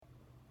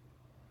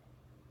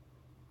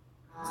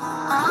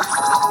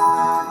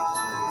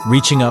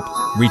reaching up,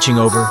 reaching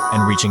over,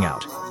 and reaching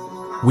out.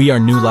 We are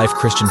New Life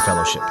Christian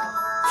Fellowship.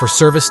 For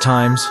service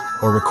times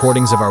or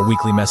recordings of our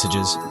weekly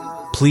messages,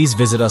 please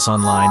visit us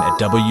online at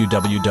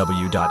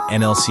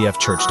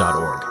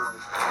www.nlcfchurch.org.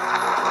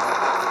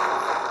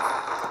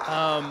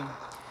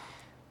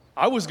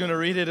 I was going to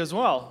read it as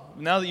well.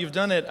 Now that you've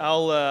done it,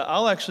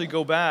 I'll actually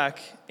go back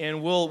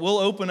and we'll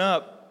open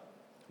up.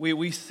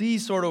 We see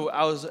sort of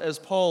as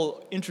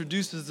Paul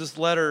introduces this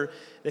letter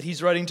that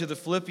he's writing to the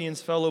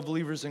Philippians, fellow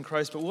believers in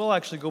Christ, but we'll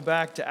actually go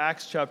back to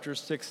Acts chapter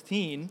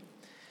 16.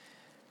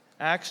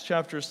 Acts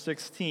chapter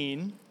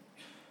 16,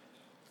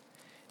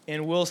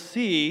 and we'll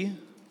see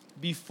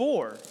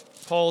before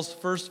Paul's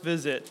first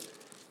visit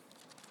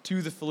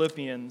to the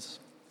Philippians.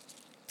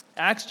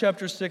 Acts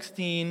chapter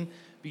 16,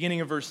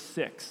 beginning of verse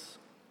 6.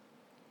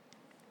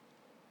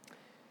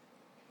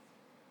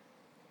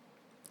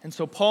 And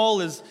so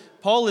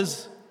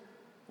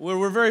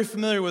we're very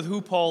familiar with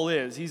who Paul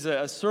is. He's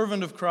a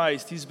servant of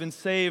Christ. He's been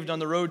saved on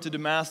the road to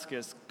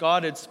Damascus.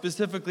 God had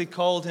specifically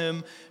called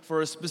him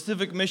for a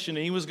specific mission,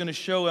 and he was going to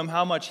show him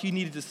how much he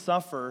needed to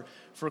suffer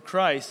for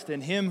Christ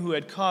and him who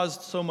had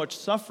caused so much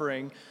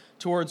suffering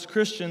towards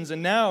Christians.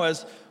 And now,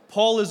 as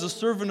Paul is a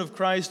servant of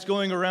Christ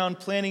going around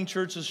planting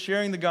churches,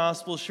 sharing the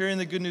gospel, sharing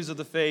the good news of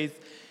the faith,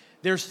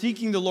 they're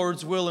seeking the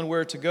Lord's will and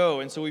where to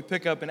go. And so we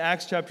pick up in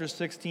Acts chapter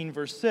 16,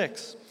 verse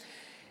 6.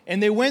 And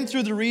they went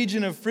through the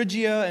region of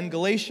Phrygia and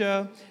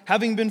Galatia,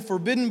 having been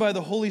forbidden by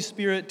the Holy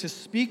Spirit to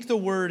speak the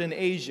word in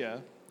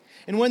Asia.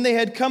 And when they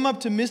had come up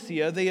to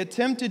Mysia, they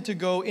attempted to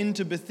go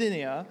into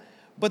Bithynia,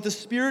 but the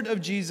Spirit of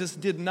Jesus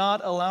did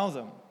not allow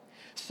them.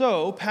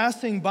 So,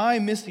 passing by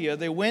Mysia,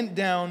 they went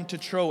down to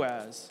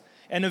Troas.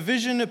 And a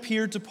vision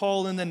appeared to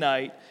Paul in the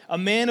night. A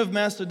man of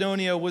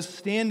Macedonia was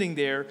standing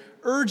there,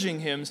 urging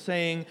him,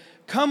 saying,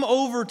 "Come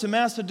over to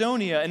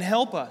Macedonia and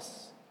help us."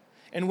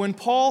 And when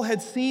Paul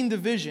had seen the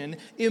vision,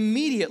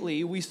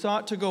 immediately we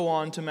sought to go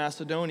on to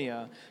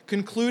Macedonia,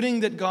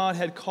 concluding that God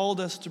had called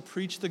us to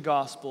preach the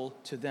gospel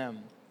to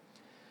them.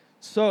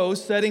 So,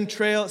 setting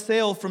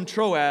sail from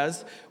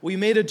Troas, we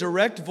made a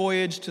direct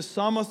voyage to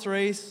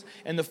Samothrace,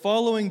 and the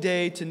following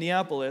day to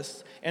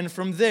Neapolis, and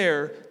from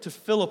there to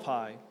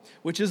Philippi,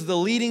 which is the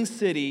leading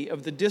city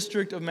of the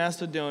district of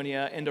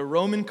Macedonia and a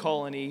Roman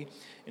colony,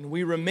 and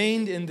we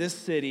remained in this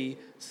city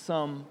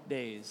some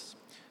days.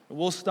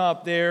 We'll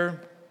stop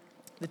there.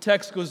 The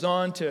text goes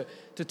on to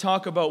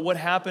talk about what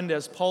happened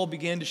as Paul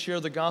began to share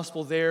the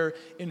gospel there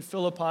in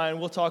Philippi, and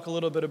we'll talk a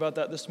little bit about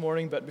that this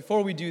morning. But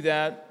before we do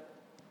that,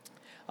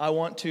 I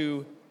want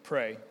to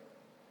pray.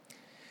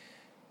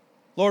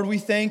 Lord, we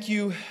thank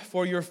you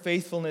for your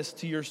faithfulness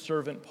to your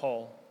servant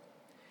Paul.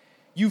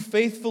 You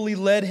faithfully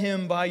led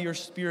him by your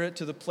Spirit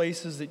to the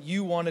places that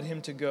you wanted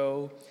him to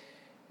go,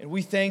 and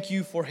we thank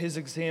you for his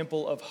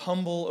example of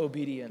humble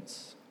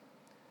obedience.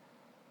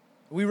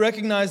 We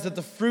recognize that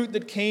the fruit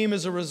that came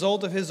as a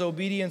result of his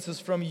obedience is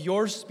from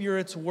your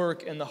Spirit's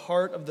work in the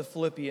heart of the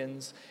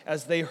Philippians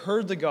as they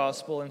heard the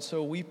gospel, and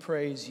so we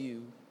praise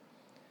you.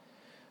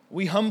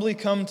 We humbly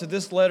come to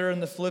this letter in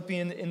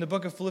the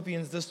book of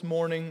Philippians this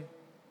morning,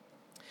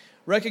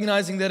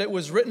 recognizing that it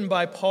was written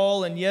by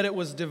Paul, and yet it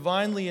was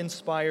divinely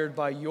inspired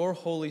by your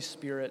Holy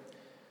Spirit,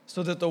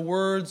 so that the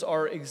words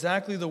are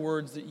exactly the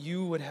words that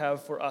you would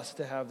have for us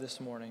to have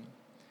this morning.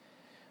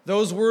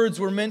 Those words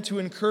were meant to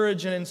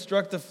encourage and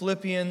instruct the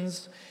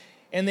Philippians,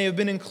 and they have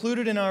been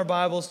included in our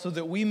Bibles so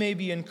that we may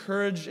be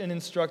encouraged and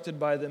instructed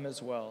by them as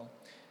well.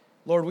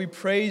 Lord, we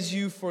praise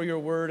you for your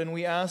word, and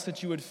we ask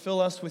that you would fill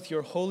us with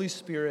your Holy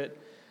Spirit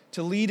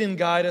to lead and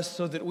guide us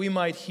so that we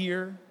might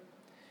hear,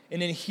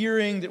 and in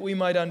hearing that we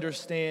might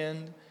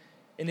understand,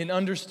 and in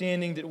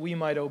understanding that we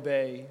might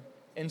obey,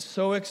 and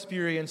so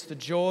experience the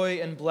joy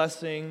and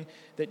blessing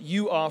that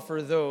you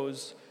offer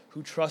those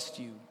who trust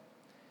you.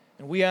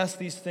 And we ask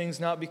these things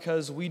not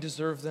because we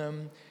deserve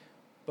them,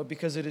 but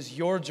because it is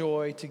your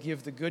joy to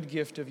give the good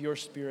gift of your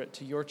Spirit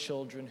to your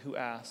children who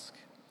ask.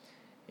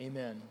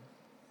 Amen.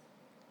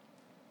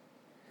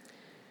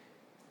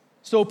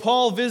 So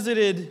Paul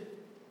visited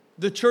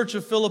the church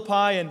of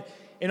Philippi,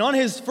 and on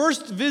his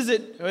first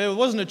visit, it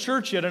wasn't a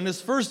church yet, on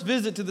his first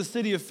visit to the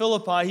city of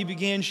Philippi, he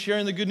began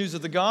sharing the good news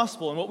of the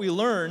gospel. And what we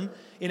learn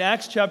in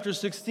Acts chapter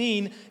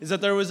 16 is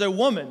that there was a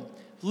woman,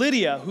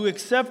 Lydia, who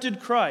accepted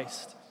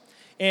Christ.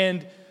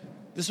 And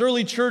this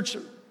early church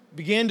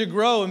began to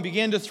grow and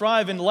began to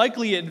thrive, and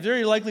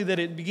very likely that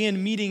it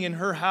began meeting in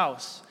her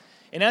house.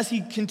 And as he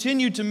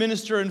continued to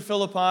minister in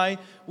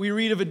Philippi, we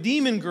read of a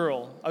demon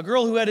girl, a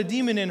girl who had a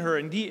demon in her,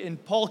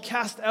 and Paul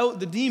cast out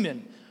the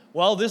demon.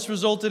 Well, this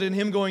resulted in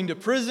him going to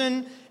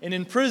prison, and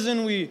in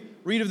prison we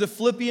read of the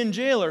Philippian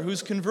jailer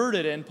who's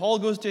converted, and Paul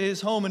goes to his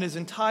home, and his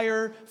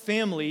entire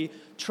family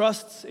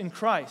trusts in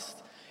Christ.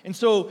 And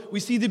so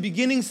we see the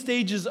beginning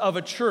stages of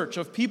a church,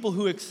 of people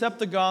who accept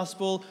the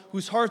gospel,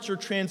 whose hearts are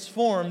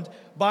transformed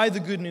by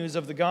the good news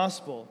of the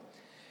gospel.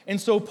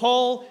 And so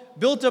Paul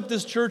built up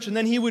this church, and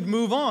then he would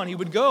move on. He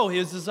would go.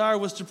 His desire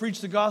was to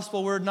preach the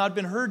gospel where it had not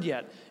been heard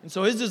yet. And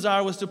so his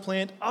desire was to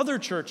plant other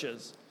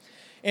churches.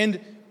 And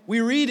we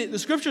read it, the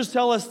scriptures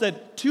tell us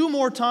that 2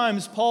 more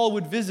times Paul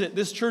would visit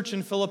this church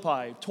in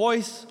Philippi,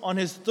 twice on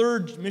his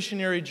 3rd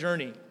missionary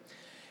journey.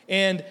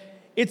 And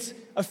it's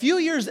a few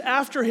years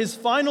after his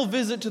final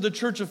visit to the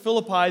church of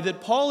Philippi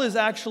that Paul is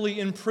actually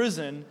in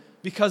prison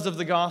because of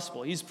the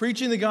gospel. He's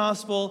preaching the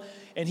gospel,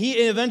 and he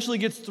eventually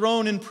gets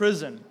thrown in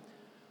prison.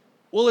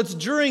 Well, it's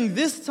during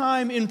this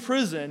time in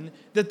prison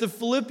that the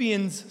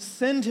Philippians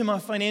send him a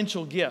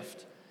financial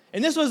gift.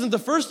 And this wasn't the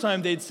first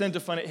time they'd sent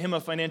him a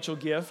financial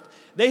gift.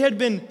 They had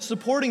been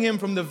supporting him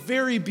from the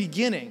very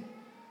beginning,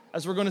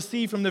 as we're going to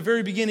see from the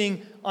very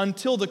beginning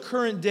until the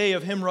current day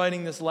of him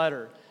writing this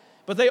letter.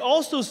 But they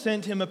also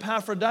sent him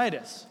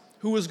Epaphroditus,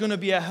 who was going to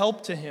be a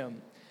help to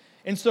him.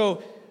 And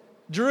so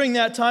during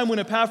that time when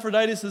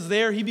Epaphroditus is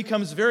there, he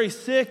becomes very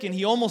sick and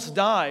he almost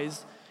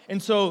dies.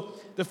 And so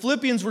the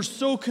Philippians were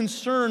so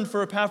concerned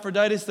for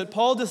Epaphroditus that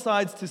Paul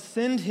decides to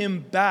send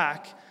him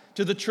back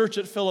to the church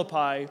at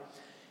Philippi.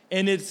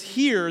 And it's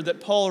here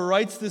that Paul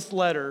writes this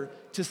letter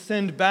to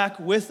send back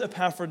with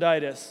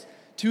Epaphroditus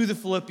to the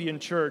Philippian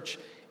church.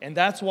 And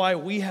that's why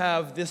we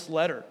have this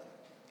letter.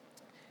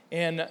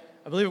 And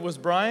I believe it was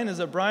Brian. Is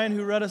it Brian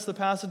who read us the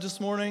passage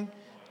this morning?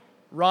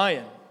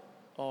 Ryan.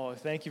 Oh,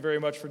 thank you very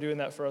much for doing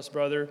that for us,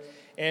 brother.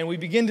 And we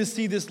begin to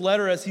see this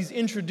letter as he's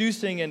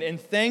introducing and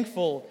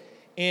thankful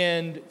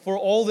and for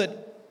all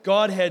that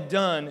God had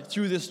done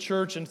through this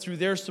church and through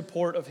their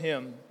support of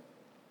him.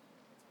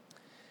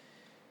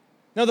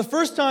 Now, the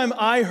first time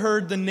I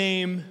heard the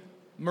name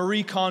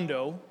Marie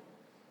Kondo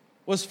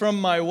was from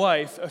my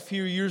wife a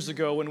few years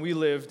ago when we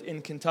lived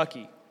in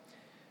Kentucky.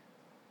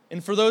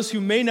 And for those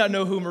who may not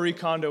know who Marie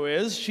Kondo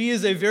is, she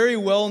is a very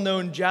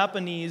well-known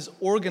Japanese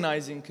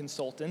organizing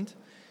consultant.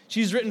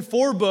 She's written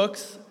 4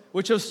 books,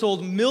 which have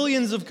sold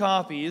millions of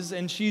copies,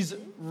 and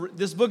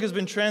this book has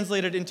been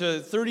translated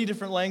into 30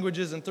 different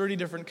languages in 30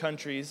 different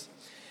countries.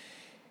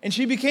 And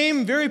she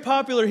became very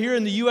popular here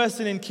in the U.S.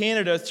 and in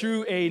Canada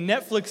through a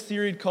Netflix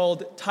series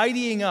called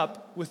Tidying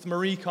Up with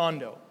Marie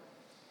Kondo.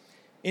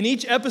 In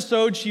each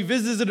episode, she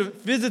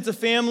visits a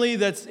family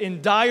that's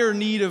in dire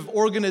need of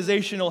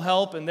organizational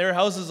help, and their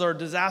houses are a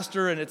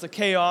disaster, and it's a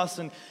chaos.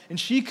 And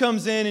she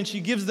comes in and she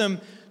gives them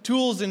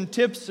tools and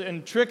tips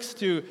and tricks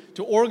to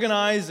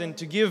organize and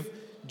to give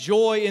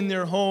joy in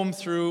their home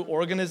through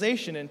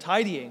organization and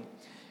tidying.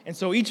 And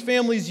so each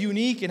family is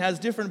unique and has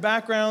different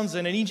backgrounds,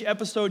 and in each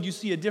episode you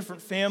see a different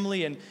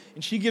family, and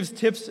she gives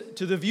tips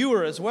to the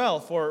viewer as well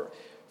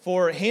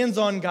for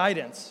hands-on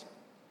guidance.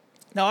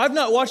 Now, I've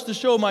not watched the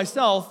show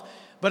myself,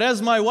 but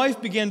as my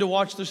wife began to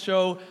watch the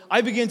show,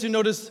 I began to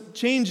notice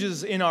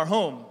changes in our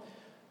home.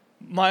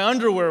 My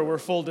underwear were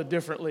folded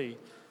differently.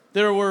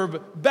 There were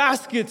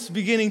baskets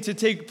beginning to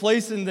take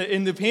place in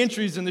the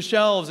pantries and the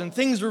shelves, and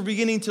things were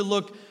beginning to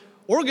look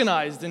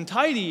organized and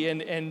tidy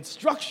and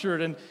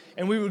structured,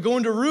 and we would go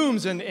into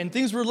rooms and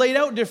things were laid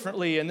out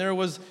differently, and there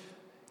was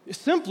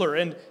simpler,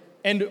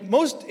 and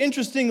most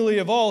interestingly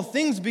of all,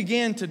 things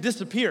began to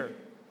disappear.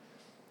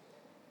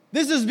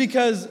 This is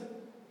because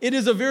it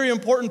is a very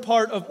important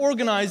part of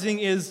organizing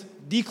is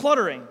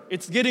decluttering.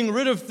 It's getting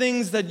rid of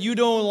things that you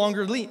no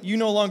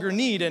longer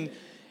need.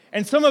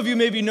 And some of you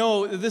maybe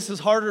know that this is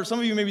harder. Some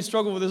of you maybe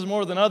struggle with this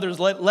more than others.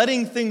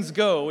 Letting things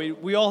go.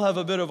 We all have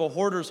a bit of a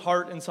hoarder's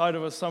heart inside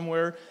of us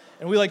somewhere,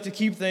 and we like to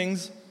keep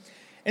things.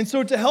 And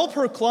so to help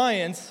her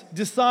clients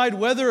decide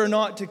whether or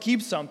not to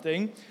keep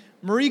something,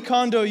 Marie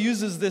Kondo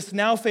uses this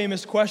now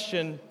famous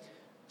question,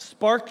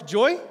 spark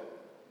joy?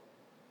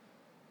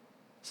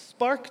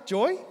 Spark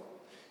joy?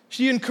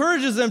 She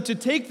encourages them to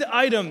take the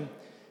item.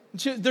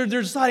 They're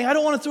deciding, I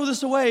don't want to throw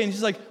this away. And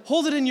she's like,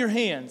 hold it in your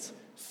hands.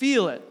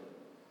 Feel it.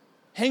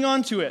 Hang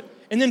on to it.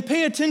 And then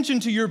pay attention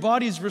to your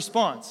body's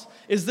response.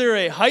 Is there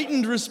a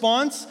heightened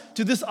response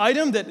to this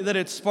item that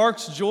it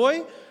sparks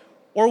joy?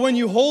 Or when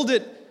you hold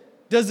it,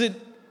 does it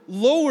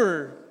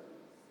lower?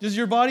 Does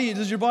your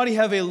body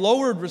have a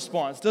lowered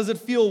response? Does it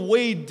feel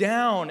weighed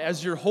down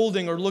as you're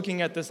holding or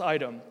looking at this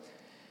item?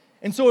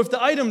 And so if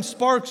the item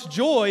sparks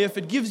joy, if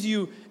it gives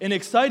you an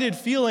excited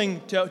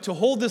feeling to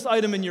hold this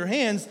item in your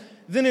hands,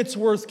 then it's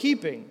worth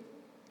keeping.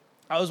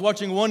 I was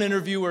watching one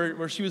interview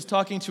where she was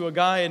talking to a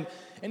guy,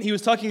 and he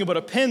was talking about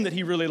a pen that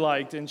he really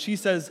liked. And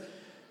he's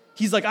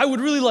like, I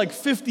would really like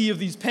 50 of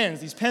these pens.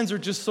 These pens are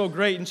just so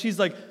great. And she's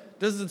like,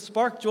 does it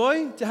spark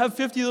joy to have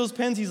 50 of those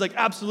pens? He's like,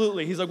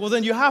 absolutely. He's like, well,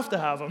 then you have to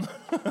have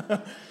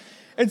them.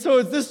 And so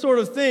it's this sort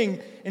of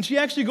thing. And she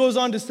actually goes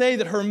on to say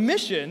that her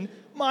mission,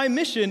 my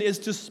mission, is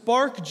to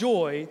spark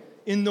joy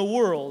in the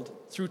world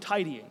through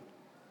tidying.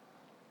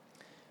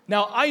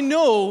 Now, I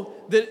know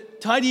that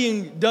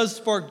tidying does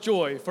spark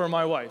joy for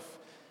my wife.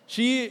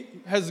 She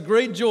has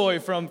great joy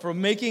from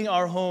making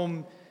our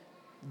home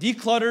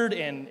decluttered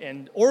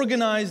and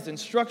organized and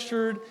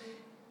structured.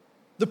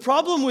 The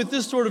problem with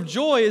this sort of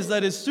joy is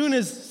that as soon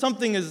as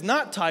something is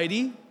not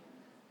tidy,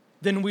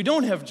 then we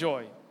don't have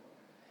joy.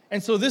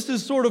 And so this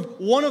is sort of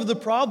one of the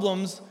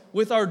problems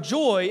with our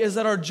joy, is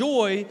that our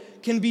joy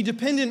can be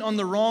dependent on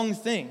the wrong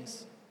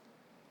things.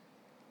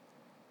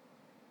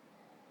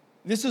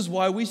 This is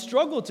why we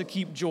struggle to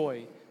keep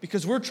joy.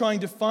 because we're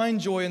trying to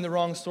find joy in the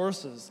wrong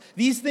sources.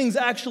 These things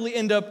actually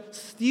end up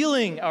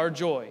stealing our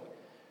joy.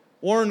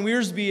 Warren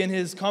Wiersbe, in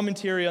his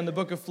commentary on the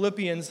book of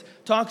Philippians,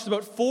 talks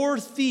about 4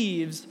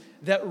 thieves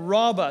that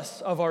rob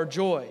us of our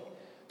joy.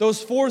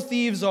 Those 4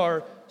 thieves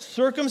are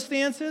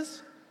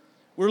circumstances.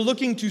 We're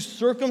looking to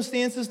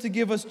circumstances to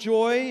give us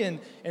joy,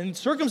 and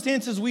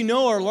circumstances we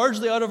know are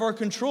largely out of our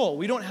control.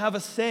 We don't have a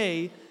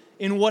say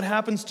in what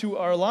happens to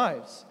our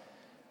lives.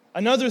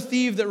 Another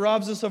thief that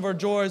robs us of our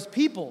joy is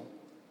people.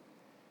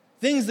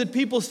 Things that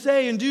people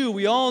say and do.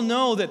 We all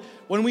know that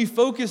when we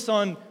focus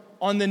on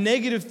the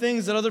negative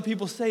things that other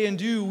people say and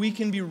do, we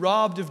can be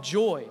robbed of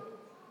joy.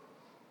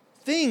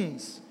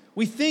 Things.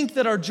 We think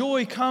that our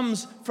joy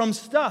comes from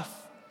stuff.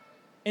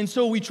 And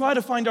so we try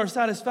to find our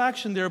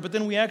satisfaction there, but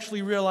then we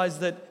actually realize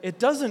that it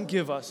doesn't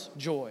give us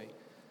joy.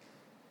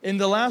 And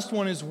the last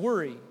one is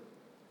worry.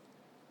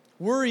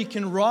 Worry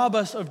can rob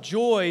us of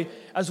joy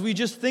as we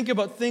just think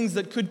about things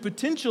that could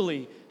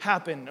potentially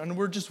happen, and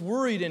we're just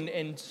worried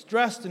and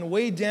stressed and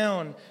weighed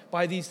down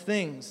by these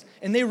things.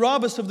 And they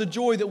rob us of the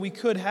joy that we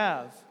could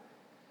have.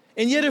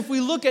 And yet if we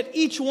look at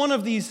each one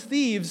of these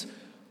thieves,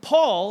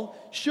 Paul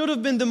should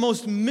have been the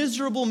most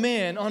miserable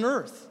man on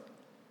earth.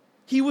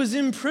 He was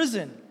in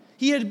prison.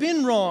 He had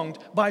been wronged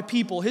by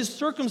people. His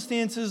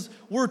circumstances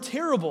were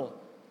terrible.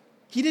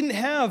 He didn't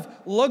have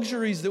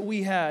luxuries that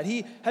we had.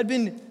 He had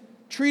been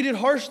treated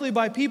harshly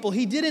by people.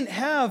 He didn't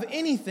have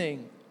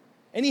anything.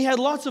 And he had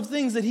lots of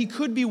things that he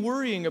could be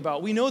worrying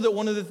about. We know that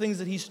one of the things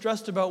that he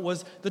stressed about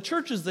was the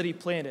churches that he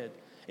planted.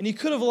 And he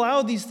could have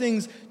allowed these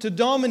things to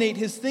dominate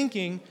his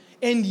thinking.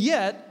 And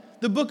yet,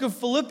 the book of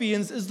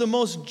Philippians is the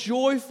most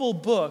joyful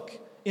book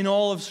in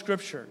all of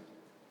Scripture.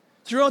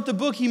 Throughout the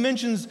book, he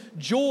mentions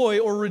joy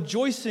or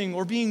rejoicing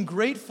or being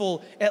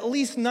grateful at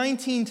least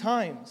 19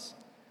 times.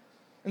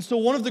 And so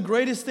one of the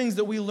greatest things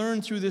that we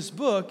learn through this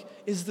book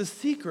is the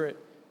secret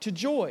to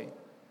joy.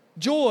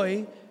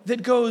 Joy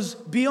that goes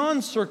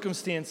beyond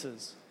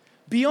circumstances,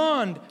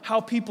 beyond how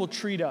people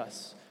treat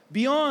us,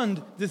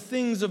 beyond the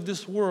things of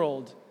this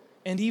world,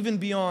 and even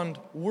beyond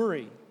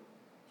worry.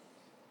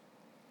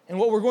 And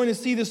what we're going to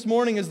see this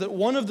morning is that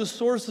one of the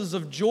sources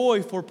of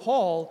joy for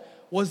Paul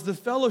was the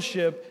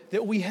fellowship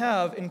that we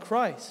have in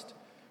Christ.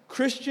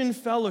 Christian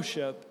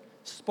fellowship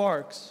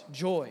sparks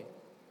joy.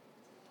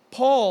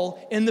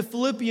 Paul and the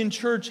Philippian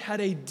church had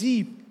a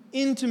deep,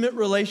 intimate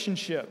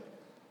relationship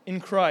in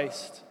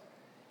Christ,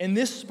 and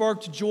this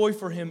sparked joy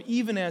for him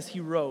even as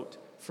he wrote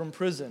from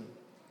prison.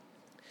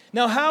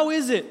 Now, how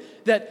is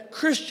it that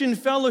Christian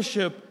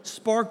fellowship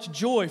sparked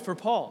joy for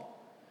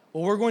Paul?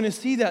 Well, we're going to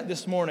see that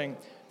this morning.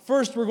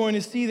 First, we're going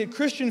to see that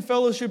Christian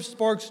fellowship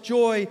sparks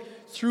joy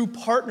through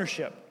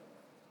partnership.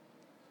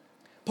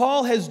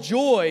 Paul has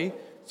joy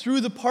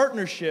through the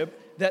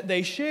partnership that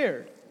they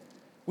shared.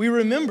 We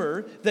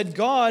remember that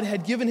God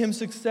had given him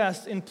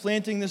success in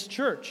planting this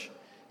church.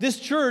 This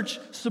church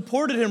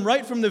supported him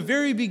right from the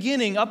very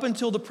beginning up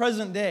until the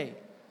present day.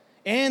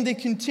 And they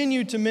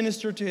continued to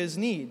minister to his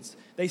needs.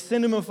 They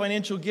sent him a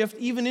financial gift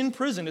even in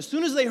prison. As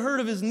soon as they heard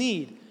of his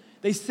need,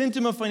 they sent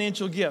him a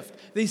financial gift.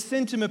 They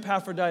sent him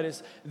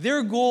Epaphroditus.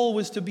 Their goal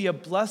was to be a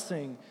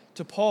blessing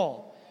to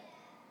Paul.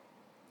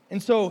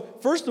 And so,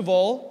 first of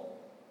all,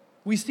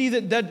 we see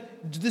that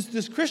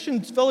this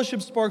Christian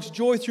fellowship sparks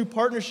joy through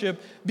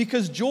partnership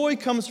because joy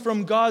comes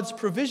from God's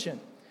provision.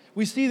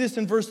 We see this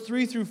in verse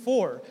 3 through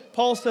 4.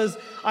 Paul says,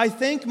 "I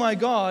thank my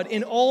God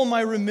in all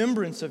my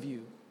remembrance of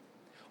you,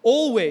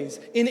 always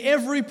in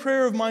every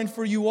prayer of mine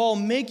for you all,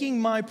 making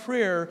my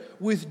prayer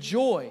with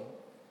joy."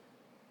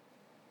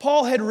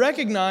 Paul had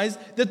recognized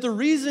that the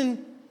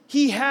reason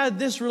he had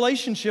this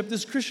relationship,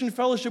 this Christian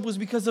fellowship, was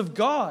because of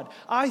God.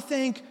 I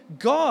thank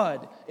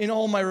God in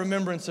all my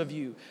remembrance of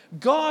you.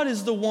 God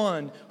is the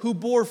one who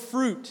bore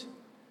fruit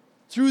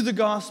through the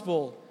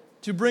gospel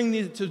to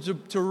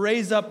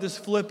raise up this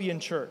Philippian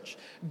church.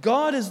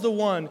 God is the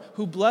one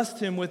who blessed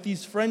him with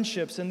these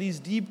friendships and these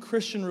deep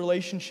Christian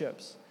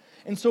relationships.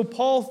 And so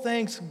Paul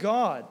thanks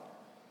God,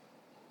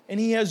 and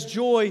he has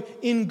joy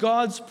in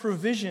God's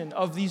provision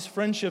of these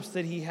friendships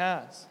that he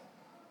has.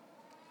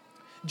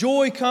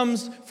 Joy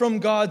comes from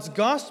God's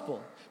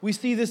gospel. We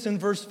see this in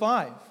verse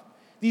 5.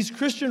 These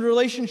Christian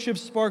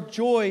relationships spark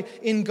joy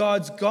in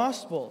God's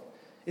gospel.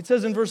 It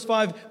says in verse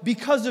 5,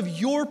 "Because of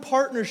your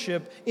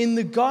partnership in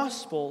the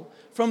gospel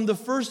from the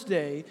first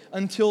day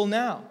until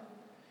now."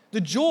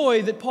 The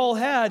joy that Paul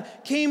had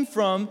came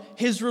from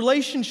his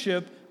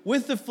relationship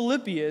with the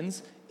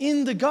Philippians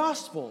in the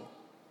gospel.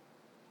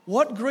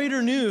 What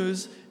greater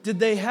news did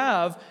they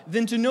have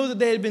than to know that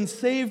they had been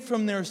saved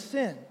from their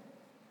sin?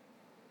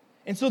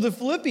 And so the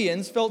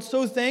Philippians felt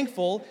so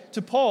thankful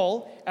to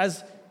Paul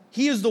as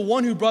he is the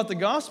one who brought the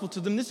gospel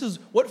to them. This is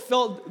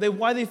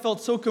why they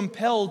felt so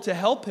compelled to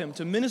help him,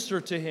 to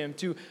minister to him,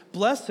 to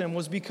bless him,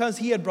 was because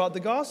he had brought the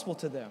gospel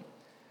to them.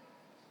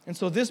 And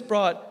so this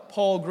brought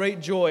Paul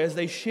great joy as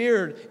they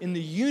shared in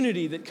the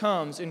unity that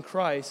comes in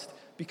Christ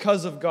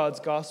because of God's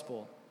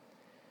gospel.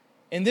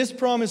 And this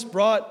promise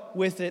brought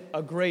with it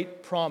a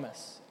great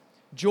promise.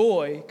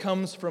 Joy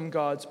comes from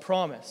God's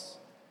promise.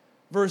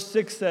 Verse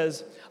 6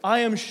 says, I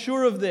am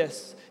sure of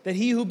this, that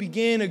he who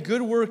began a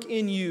good work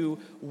in you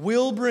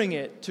will bring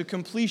it to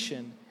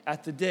completion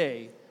at the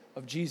day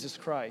of Jesus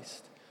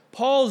Christ.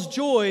 Paul's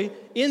joy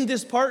in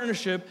this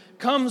partnership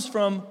comes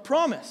from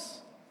promise.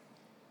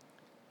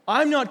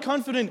 I'm not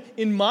confident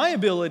in my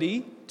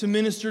ability to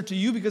minister to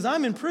you because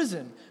I'm in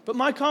prison, but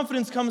my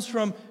confidence comes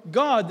from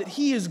God that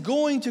he is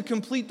going to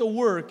complete the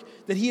work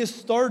that he has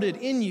started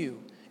in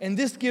you. And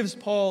this gives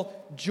Paul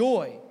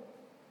joy.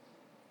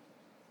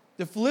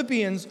 The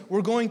Philippians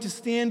were going to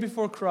stand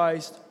before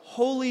Christ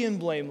holy and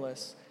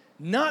blameless,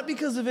 not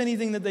because of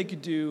anything that they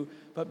could do,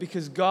 but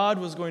because God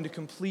was going to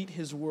complete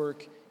his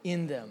work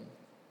in them.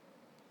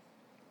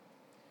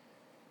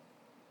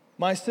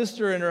 My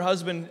sister and her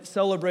husband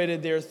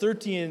celebrated their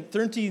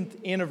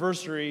 13th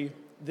anniversary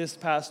this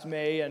past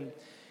May, and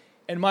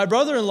my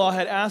brother-in-law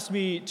had asked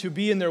me to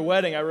be in their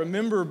wedding. I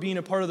remember being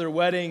a part of their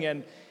wedding,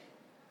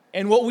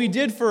 and what we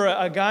did for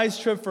a guy's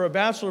trip for a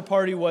bachelor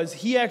party was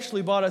he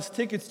actually bought us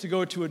tickets to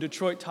go to a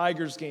Detroit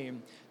Tigers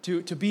game,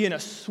 to be in a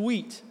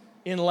suite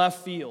in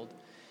left field.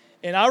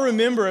 And I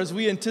remember as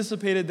we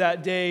anticipated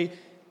that day,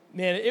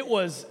 man, it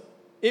was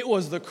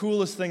the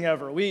coolest thing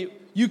ever.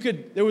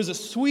 There was a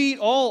suite,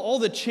 all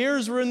the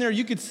chairs were in there.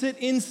 You could sit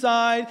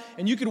inside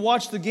and you could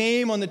watch the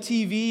game on the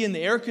TV and the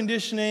air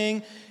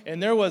conditioning,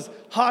 and there was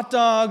hot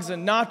dogs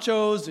and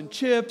nachos and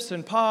chips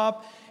and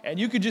pop. And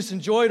you could just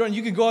enjoy it.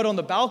 You could go out on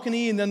the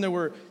balcony, and then there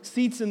were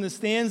seats in the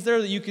stands there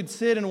that you could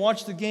sit and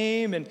watch the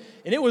game. And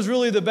it was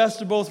really the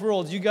best of both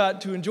worlds. You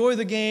got to enjoy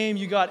the game.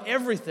 You got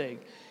everything.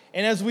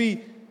 And as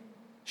we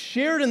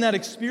shared in that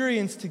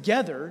experience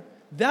together,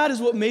 that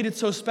is what made it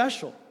so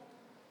special.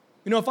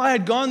 You know, if I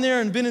had gone there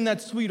and been in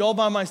that suite all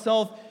by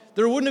myself,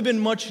 there wouldn't have been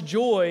much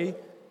joy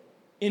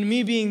in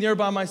me being there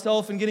by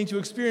myself and getting to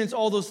experience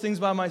all those things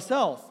by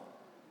myself.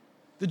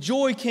 The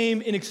joy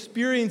came in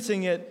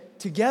experiencing it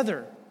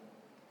together.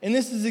 And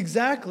this is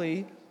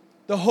exactly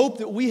the hope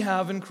that we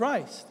have in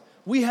Christ.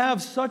 We have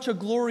such a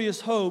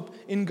glorious hope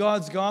in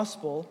God's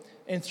gospel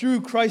and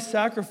through Christ's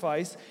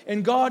sacrifice,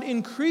 and God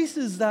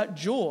increases that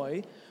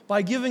joy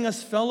by giving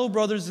us fellow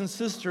brothers and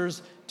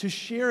sisters to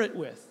share it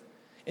with.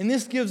 And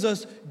this gives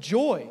us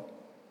joy.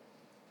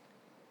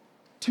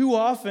 Too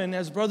often,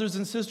 as brothers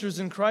and sisters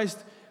in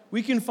Christ,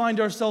 we can find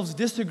ourselves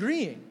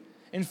disagreeing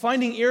and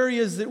finding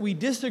areas that we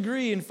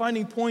disagree and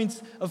finding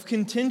points of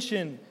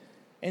contention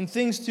and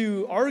things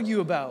to argue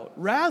about,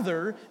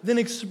 rather than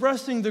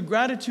expressing the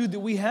gratitude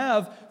that we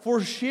have for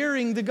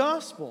sharing the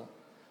gospel,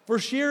 for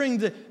sharing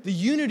the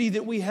unity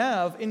that we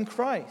have in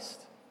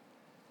Christ.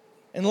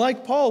 And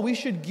like Paul, we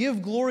should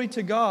give glory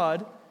to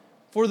God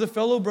for the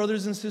fellow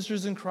brothers and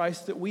sisters in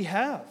Christ that we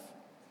have.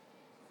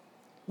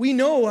 We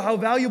know how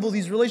valuable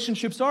these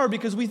relationships are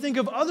because we think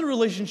of other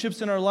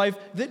relationships in our life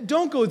that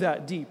don't go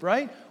that deep,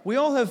 right? We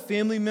all have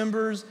family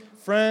members,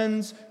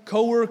 friends,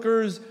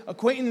 coworkers,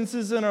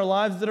 acquaintances in our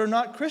lives that are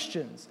not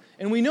Christians.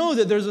 And we know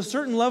that there's a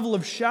certain level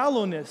of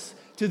shallowness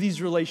to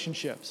these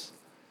relationships.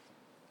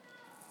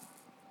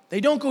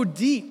 They don't go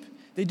deep.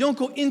 They don't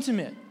go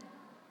intimate.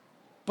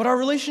 But our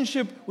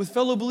relationship with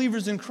fellow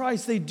believers in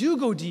Christ, they do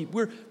go deep.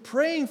 We're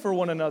praying for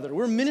one another.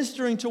 We're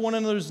ministering to one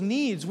another's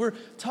needs. We're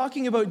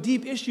talking about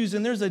deep issues,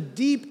 and there's a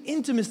deep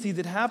intimacy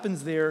that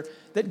happens there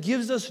that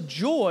gives us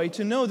joy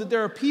to know that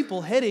there are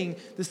people heading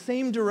the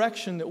same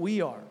direction that we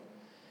are.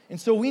 And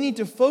so we need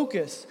to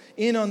focus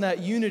in on that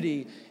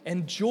unity,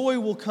 and joy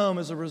will come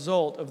as a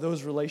result of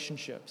those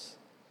relationships.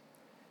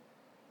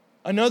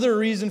 Another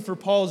reason for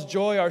Paul's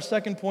joy, our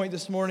second point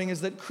this morning,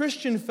 is that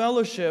Christian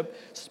fellowship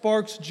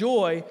sparks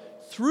joy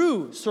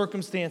through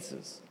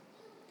circumstances.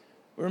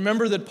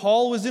 Remember that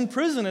Paul was in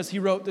prison as he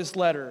wrote this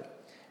letter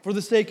for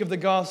the sake of the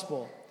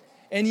gospel.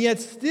 And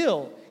yet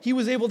still, he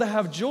was able to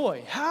have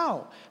joy.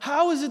 How?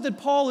 How is it that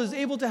Paul is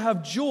able to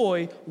have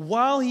joy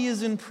while he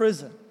is in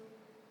prison?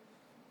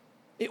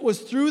 It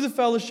was through the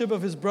fellowship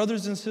of his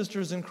brothers and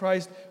sisters in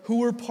Christ who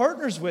were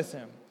partners with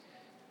him.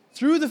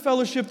 Through the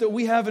fellowship that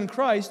we have in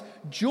Christ,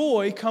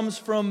 joy comes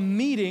from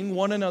meeting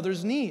one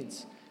another's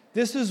needs.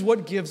 This is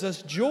what gives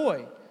us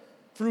joy,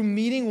 through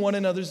meeting one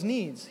another's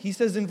needs. He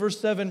says in verse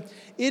 7,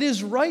 "It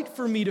is right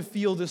for me to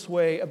feel this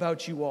way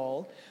about you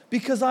all,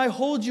 because I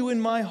hold you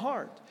in my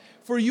heart,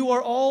 for you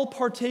are all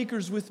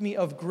partakers with me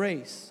of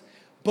grace,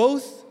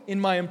 both in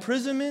my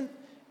imprisonment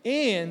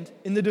and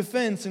in the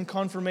defense and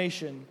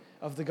confirmation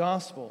of the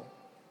gospel."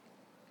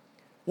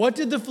 What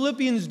did the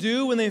Philippians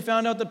do when they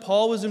found out that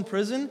Paul was in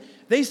prison?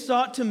 They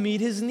sought to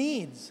meet his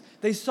needs.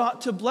 They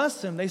sought to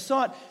bless him. They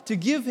sought to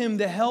give him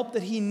the help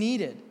that he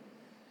needed.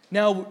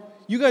 Now,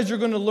 you guys are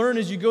going to learn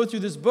as you go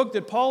through this book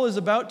that Paul is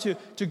about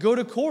to go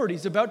to court.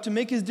 He's about to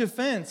make his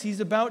defense. He's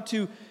about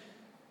to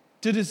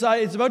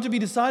decide. It's about to be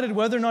decided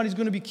whether or not he's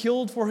going to be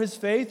killed for his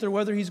faith or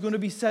whether he's going to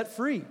be set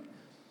free.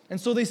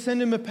 And so they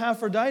send him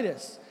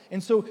Epaphroditus.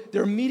 And so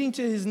they're meeting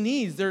to his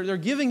needs. They're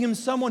giving him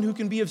someone who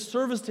can be of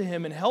service to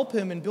him and help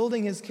him in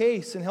building his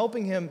case and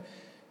helping him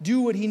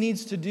do what he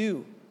needs to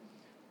do.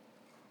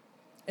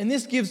 And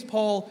this gives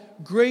Paul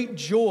great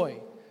joy,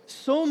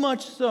 so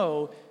much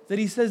so that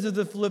he says to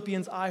the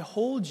Philippians, "I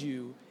hold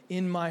you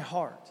in my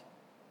heart."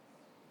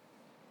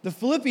 The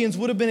Philippians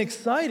would have been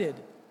excited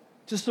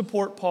to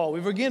support Paul.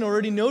 We've again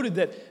already noted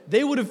that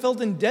they would have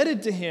felt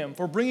indebted to him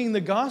for bringing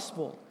the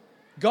gospel.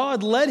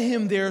 God led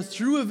him there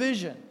through a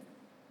vision.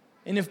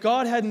 And if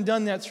God hadn't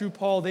done that through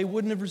Paul, they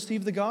wouldn't have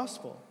received the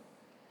gospel.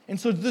 And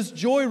so this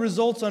joy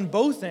results on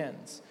both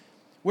ends,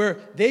 where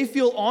they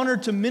feel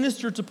honored to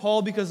minister to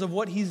Paul because of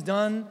what he's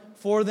done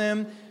for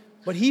them,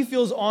 but he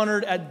feels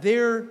honored at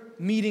their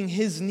meeting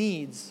his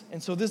needs.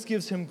 And so this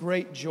gives him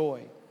great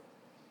joy.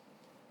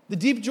 The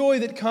deep joy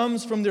that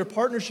comes from their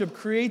partnership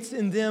creates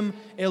in them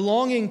a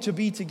longing to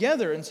be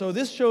together. And so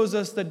this shows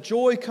us that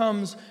joy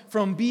comes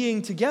from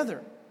being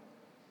together.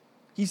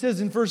 He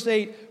says in verse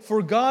 8,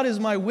 "For God is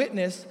my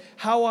witness,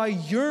 how I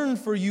yearn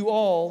for you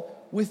all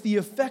with the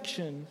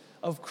affection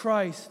of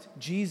Christ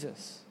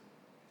Jesus."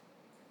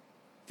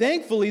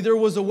 Thankfully, there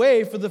was a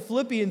way for the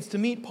Philippians to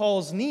meet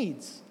Paul's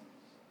needs.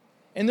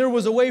 And there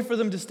was a way for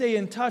them to stay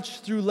in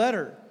touch through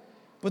letter.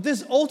 But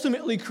this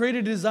ultimately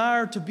created a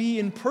desire to be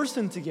in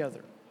person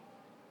together.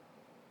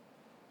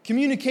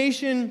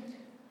 Communication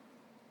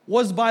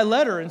was by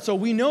letter, and so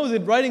we know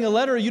that writing a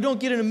letter, you don't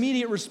get an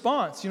immediate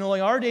response.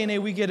 Like our day and age,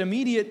 we get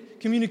immediate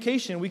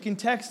communication. We can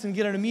text and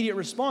get an immediate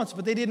response,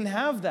 but they didn't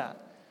have that.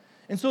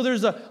 And so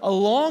there's a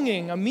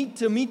longing,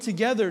 to meet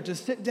together, to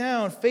sit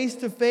down face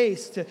to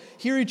face, to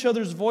hear each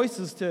other's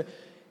voices, to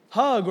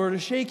hug or to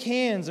shake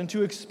hands, and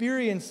to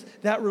experience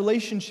that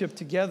relationship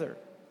together.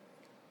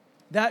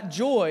 That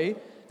joy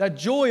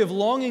of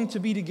longing to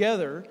be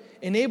together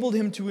enabled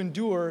him to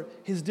endure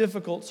his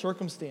difficult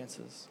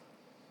circumstances.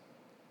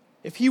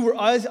 If he were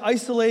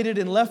isolated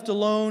and left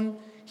alone,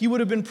 he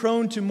would have been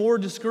prone to more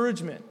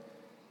discouragement.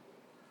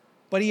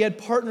 But he had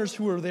partners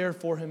who were there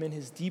for him in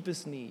his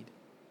deepest need.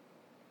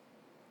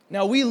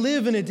 Now, we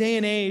live in a day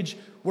and age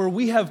where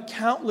we have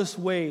countless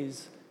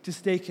ways to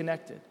stay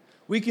connected.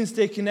 We can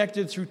stay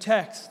connected through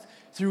text,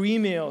 through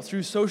email,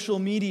 through social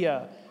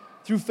media,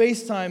 through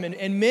FaceTime,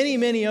 and many,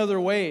 many other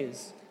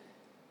ways.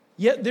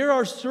 Yet there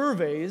are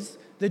surveys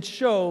that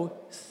show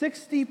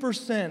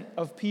 60%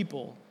 of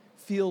people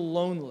feel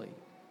lonely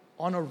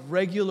on a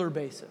regular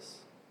basis.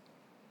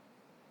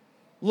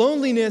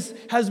 Loneliness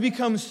has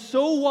become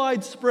so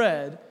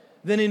widespread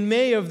that in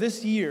May of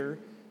this year,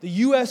 the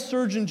U.S.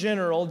 Surgeon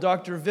General,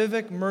 Dr.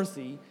 Vivek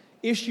Murthy,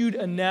 issued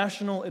a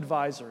national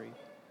advisory.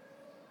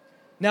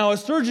 Now, a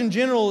Surgeon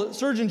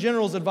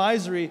General's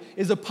advisory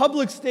is a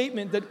public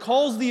statement that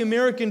calls the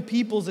American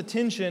people's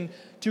attention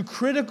to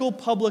critical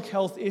public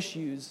health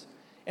issues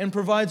and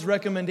provides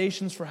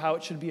recommendations for how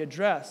it should be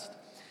addressed.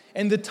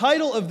 And the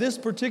title of this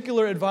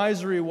particular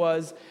advisory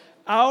was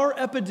 "Our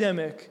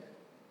Epidemic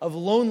of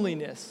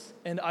Loneliness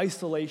and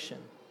Isolation."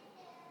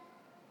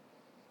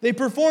 They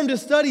performed a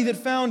study that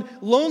found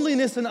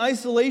loneliness and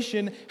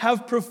isolation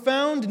have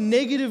profound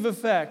negative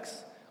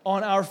effects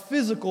on our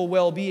physical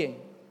well-being.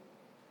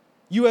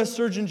 U.S.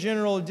 Surgeon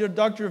General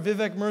Dr.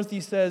 Vivek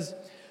Murthy says,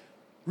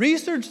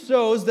 "Research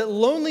shows that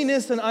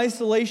loneliness and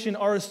isolation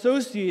are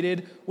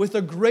associated with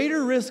a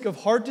greater risk of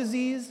heart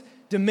disease,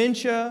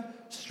 dementia,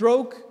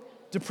 stroke,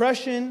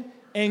 depression,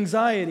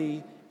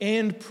 anxiety,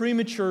 and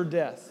premature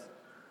death.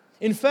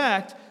 In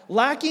fact,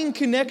 lacking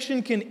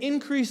connection can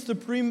increase the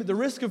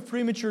risk of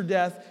premature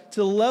death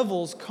to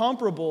levels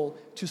comparable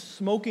to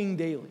smoking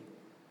daily."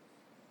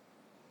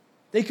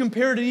 They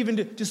compared it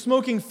even to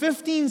smoking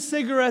 15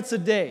 cigarettes a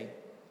day.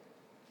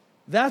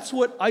 That's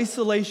what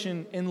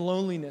isolation and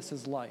loneliness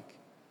is like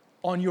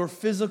on your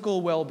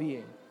physical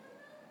well-being.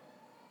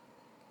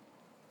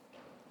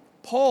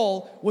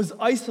 Paul was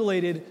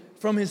isolated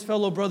from his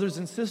fellow brothers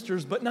and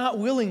sisters, but not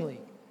willingly.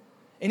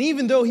 And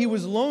even though he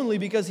was lonely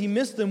because he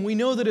missed them, we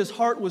know that his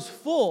heart was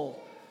full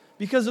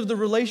because of the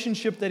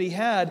relationship that he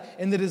had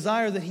and the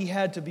desire that he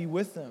had to be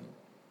with them.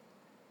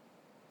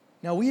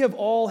 Now, we have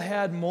all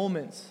had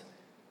moments,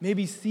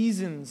 maybe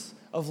seasons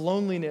of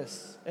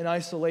loneliness and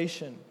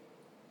isolation.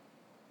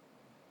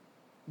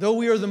 Though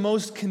we are the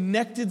most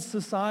connected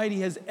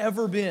society has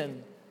ever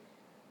been,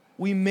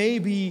 we may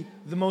be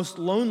the most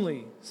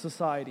lonely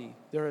society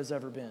there has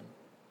ever been.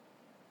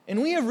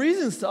 And we have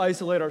reasons to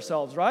isolate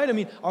ourselves, right? I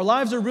mean, our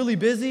lives are really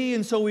busy,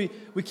 and so we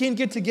can't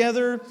get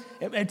together.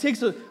 It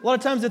takes a lot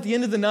of times at the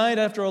end of the night,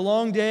 after a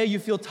long day, you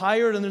feel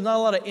tired, and there's not a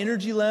lot of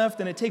energy left,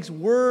 and it takes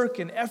work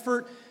and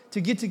effort to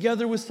get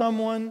together with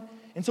someone.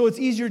 And so it's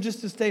easier just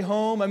to stay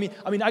home. I mean,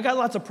 I got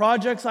lots of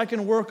projects I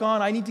can work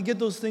on. I need to get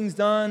those things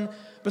done.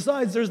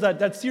 Besides, there's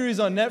that series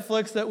on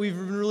Netflix that we've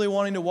been really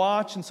wanting to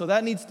watch, and so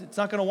it's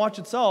not going to watch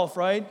itself,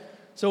 right?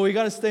 So we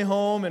got to stay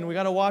home, and we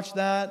got to watch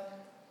that.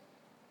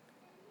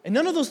 And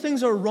none of those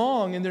things are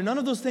wrong, and none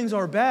of those things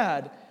are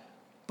bad.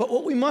 But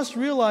what we must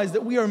realize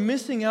that we are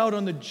missing out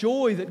on the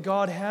joy that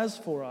God has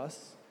for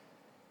us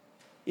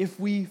if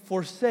we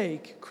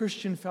forsake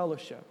Christian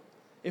fellowship,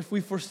 if we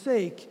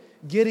forsake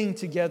getting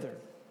together.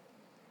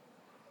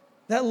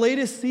 That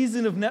latest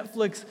season of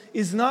Netflix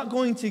is not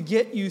going to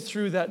get you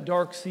through that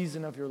dark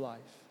season of your life.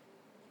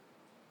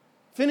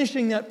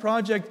 Finishing that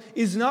project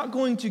is not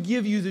going to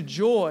give you the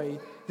joy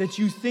that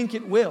you think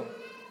it will.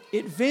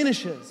 It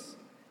vanishes,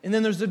 and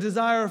then there's a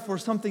desire for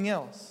something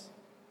else.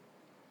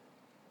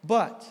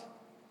 But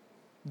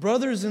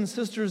brothers and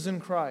sisters in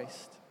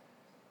Christ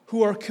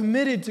who are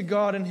committed to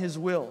God and His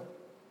will,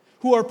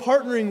 who are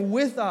partnering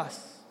with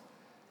us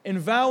and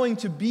vowing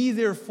to be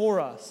there for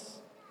us,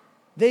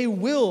 they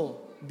will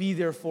be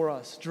there for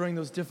us during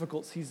those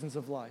difficult seasons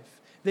of life.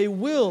 They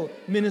will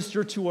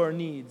minister to our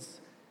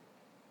needs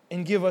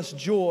and give us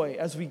joy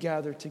as we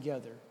gather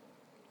together.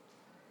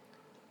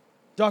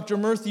 Dr.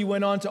 Murthy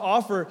went on to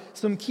offer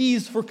some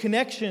keys for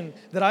connection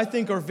that I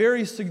think are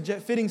very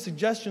fitting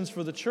suggestions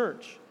for the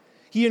church.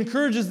 He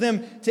encourages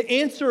them to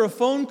answer a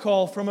phone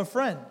call from a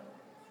friend,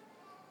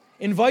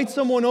 invite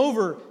someone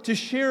over to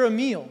share a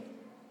meal,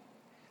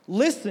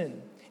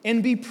 listen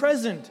and be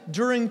present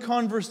during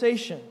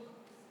conversation,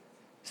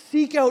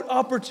 seek out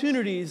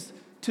opportunities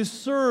to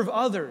serve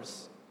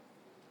others.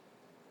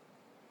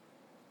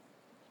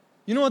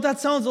 You know what that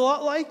sounds a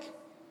lot like?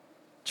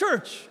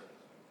 Church.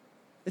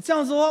 It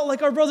sounds a lot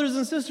like our brothers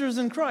and sisters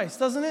in Christ,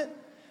 doesn't it?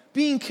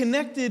 Being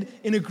connected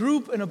in a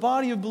group and a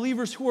body of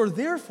believers who are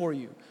there for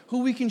you,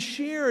 who we can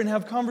share and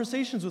have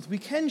conversations with. We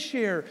can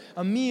share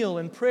a meal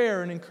and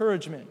prayer and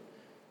encouragement.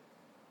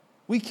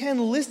 We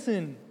can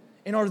listen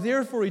and are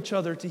there for each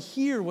other to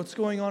hear what's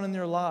going on in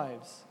their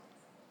lives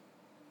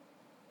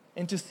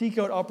and to seek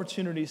out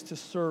opportunities to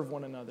serve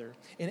one another.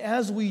 And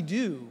as we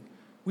do,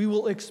 we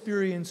will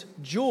experience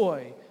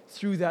joy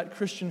through that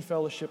Christian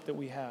fellowship that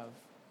we have.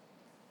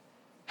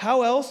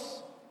 How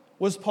else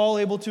was Paul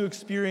able to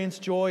experience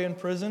joy in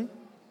prison?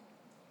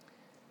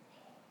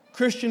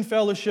 Christian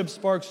fellowship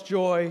sparks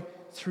joy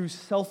through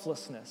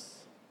selflessness.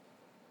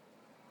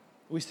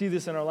 We see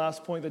this in our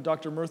last point that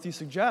Dr. Murthy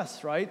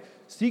suggests, right?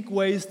 Seek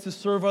ways to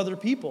serve other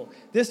people.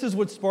 This is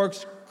what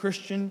sparks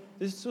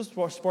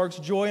sparks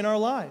joy in our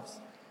lives.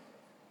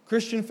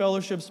 Christian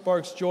fellowship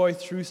sparks joy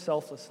through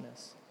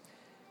selflessness.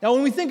 Now,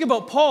 when we think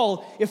about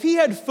Paul, if he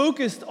had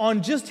focused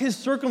on just his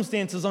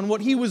circumstances, on what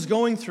he was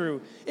going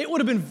through, it would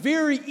have been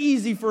very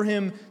easy for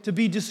him to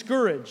be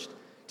discouraged,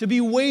 to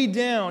be weighed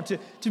down,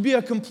 to be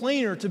a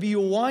complainer, to be a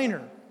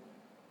whiner.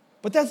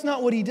 But that's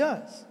not what he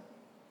does.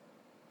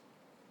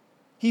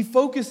 He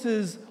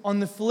focuses on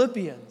the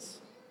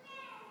Philippians.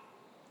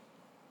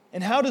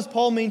 And how does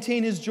Paul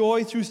maintain his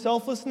joy through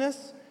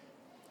selflessness?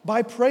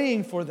 By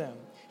praying for them.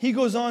 He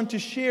goes on to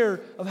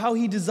share of how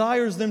he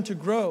desires them to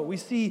grow. We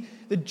see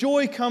the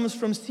joy comes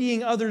from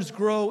seeing others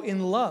grow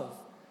in love.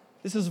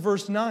 This is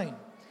verse 9.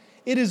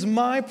 It is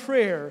my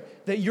prayer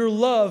that your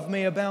love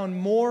may abound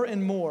more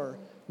and more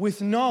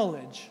with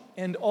knowledge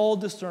and all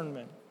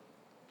discernment.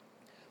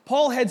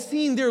 Paul had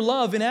seen their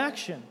love in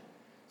action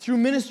through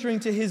ministering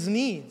to his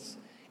needs,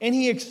 and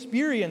he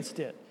experienced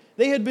it.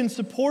 They had been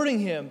supporting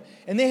him,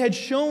 and they had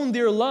shown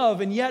their love,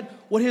 and yet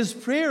what his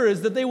prayer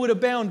is that they would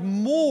abound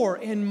more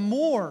and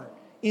more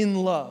in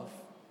love.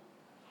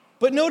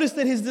 But notice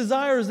that his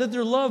desire is that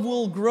their love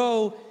will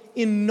grow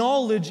in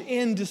knowledge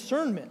and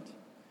discernment.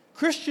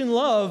 Christian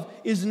love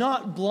is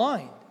not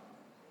blind.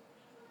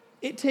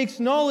 It takes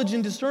knowledge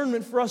and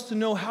discernment for us to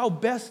know how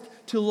best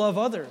to love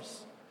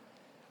others.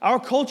 Our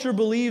culture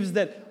believes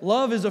that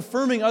love is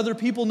affirming other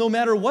people no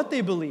matter what they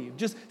believe,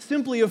 just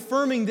simply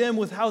affirming them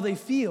with how they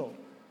feel.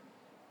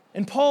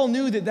 And Paul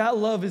knew that that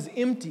love is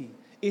empty,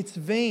 it's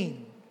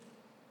vain.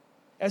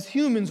 As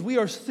humans, we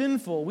are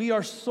sinful, we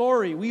are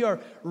sorry, we are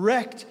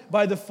wrecked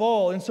by the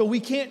fall, and so we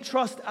can't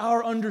trust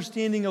our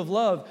understanding of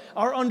love.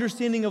 Our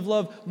understanding of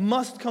love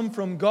must come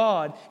from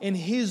God and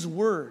His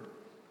Word.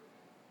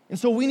 And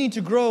so we need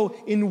to grow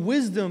in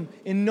wisdom,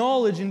 in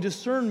knowledge, and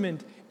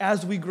discernment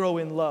as we grow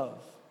in love.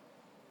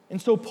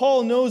 And so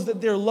Paul knows that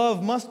their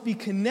love must be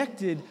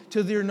connected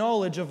to their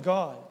knowledge of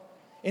God.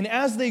 And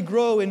as they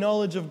grow in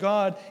knowledge of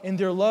God and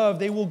their love,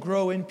 they will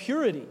grow in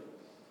purity.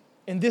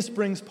 And this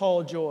brings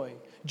Paul joy.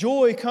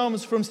 Joy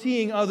comes from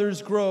seeing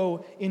others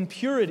grow in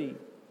purity.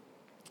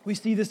 We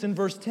see this in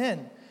verse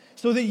 10.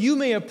 So that you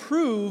may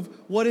approve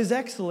what is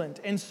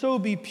excellent, and so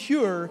be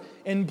pure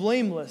and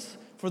blameless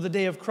for the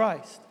day of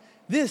Christ.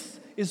 This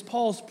is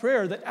Paul's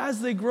prayer, that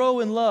as they grow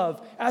in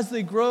love, as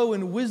they grow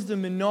in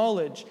wisdom and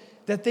knowledge,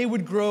 that they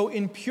would grow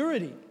in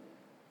purity.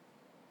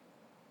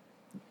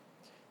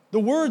 The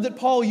word that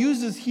Paul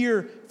uses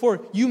here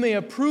for you may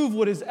approve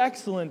what is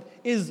excellent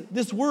is,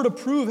 this word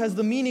approve has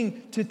the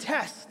meaning to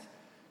test,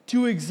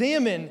 to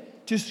examine,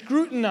 to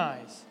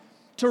scrutinize,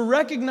 to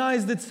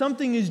recognize that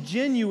something is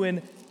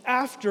genuine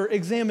after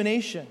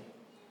examination.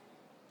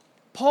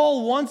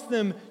 Paul wants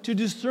them to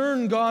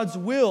discern God's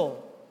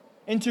will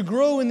and to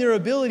grow in their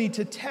ability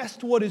to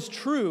test what is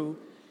true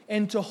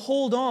and to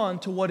hold on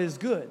to what is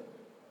good.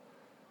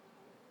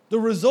 The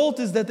result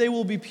is that they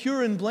will be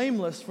pure and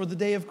blameless for the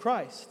day of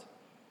Christ.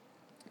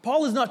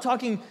 Paul is not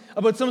talking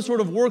about some sort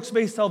of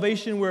works-based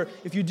salvation where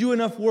if you do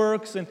enough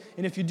works and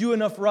if you do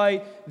enough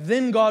right,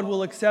 then God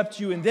will accept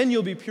you and then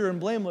you'll be pure and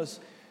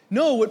blameless.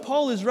 No, what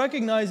Paul is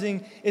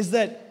recognizing is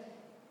that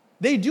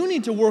they do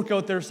need to work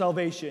out their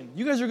salvation.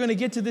 You guys are going to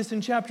get to this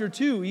in chapter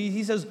 2.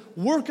 He says,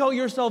 work out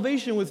your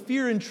salvation with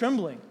fear and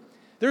trembling.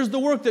 There's the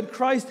work that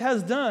Christ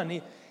has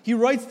done. He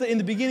writes in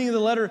the beginning of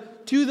the letter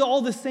to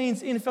all the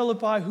saints in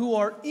Philippi who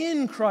are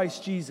in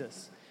Christ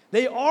Jesus.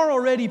 They are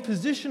already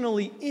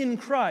positionally in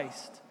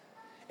Christ.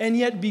 And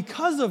yet,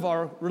 because of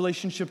our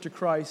relationship to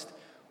Christ,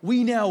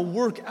 we now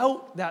work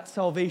out that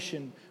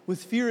salvation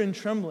with fear and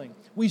trembling.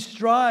 We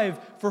strive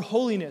for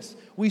holiness.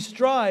 We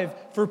strive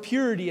for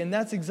purity, and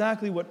that's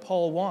exactly what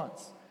Paul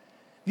wants.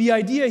 The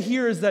idea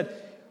here is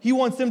that he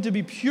wants them to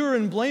be pure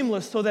and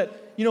blameless so that,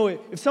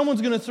 if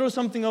someone's going to throw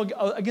something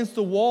against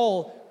the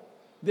wall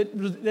that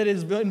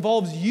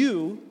involves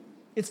you,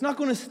 it's not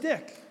going to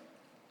stick.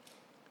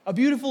 A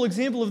beautiful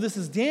example of this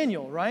is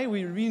Daniel, right?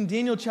 We read in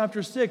Daniel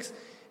chapter 6.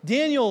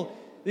 Daniel,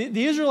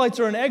 the Israelites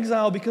are in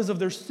exile because of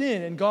their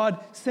sin, and God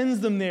sends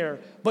them there.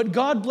 But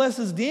God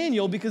blesses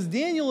Daniel because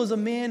Daniel is a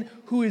man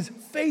who is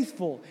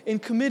faithful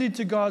and committed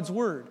to God's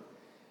word.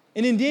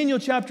 And in Daniel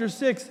chapter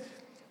 6,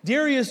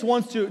 Darius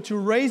wants to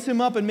raise him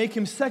up and make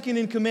him second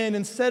in command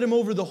and set him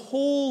over the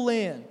whole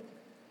land.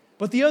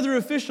 But the other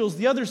officials,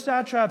 the other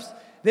satraps,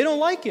 they don't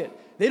like it.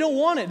 They don't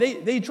want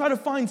it. They try to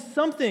find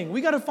something.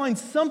 We got to find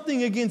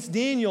something against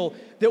Daniel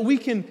that we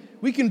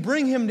can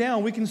bring him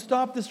down. We can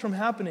stop this from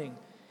happening.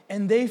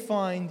 And they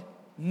find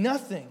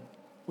nothing.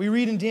 We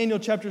read in Daniel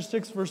chapter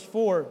 6, verse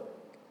 4.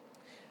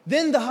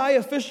 Then the high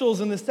officials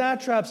and the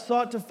satraps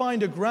sought to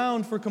find a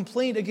ground for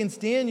complaint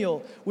against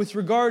Daniel with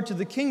regard to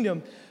the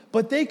kingdom,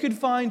 but they could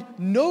find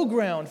no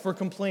ground for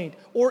complaint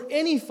or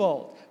any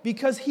fault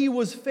because he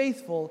was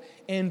faithful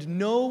and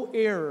no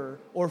error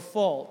or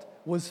fault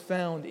was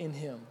found in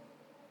him.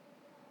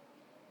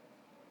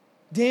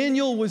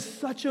 Daniel was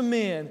such a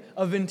man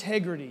of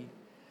integrity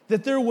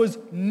that there was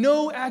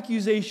no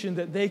accusation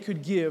that they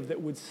could give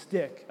that would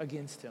stick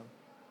against him.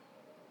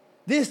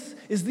 This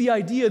is the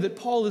idea that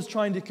Paul is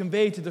trying to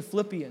convey to the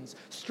Philippians.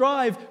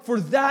 Strive for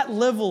that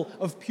level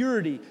of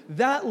purity,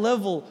 that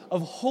level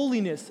of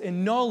holiness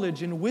and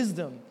knowledge and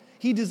wisdom.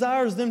 He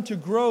desires them to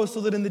grow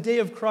so that in the day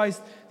of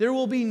Christ, there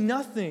will be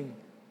nothing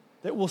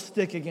that will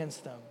stick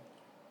against them.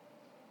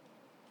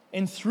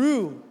 And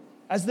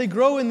as they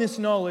grow in this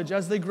knowledge,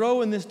 as they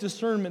grow in this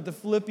discernment, the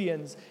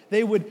Philippians,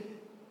 it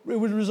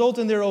would result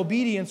in their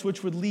obedience,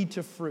 which would lead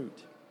to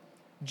fruit.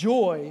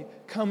 Joy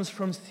comes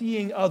from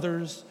seeing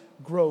others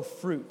grow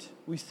fruit.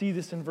 We see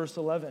this in verse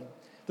 11.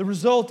 The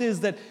result is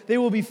that they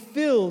will be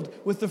filled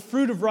with the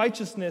fruit of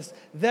righteousness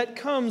that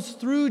comes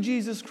through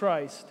Jesus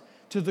Christ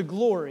to the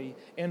glory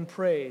and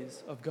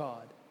praise of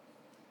God.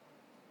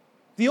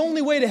 The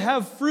only way to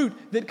have fruit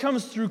that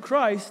comes through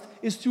Christ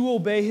is to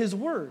obey His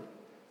word.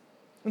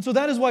 And so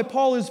that is why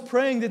Paul is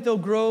praying that they'll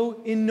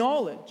grow in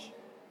knowledge.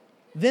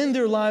 Then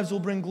their lives will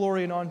bring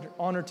glory and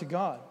honor to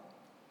God.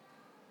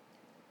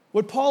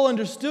 What Paul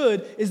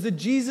understood is that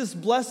Jesus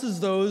blesses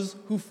those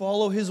who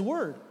follow His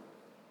word,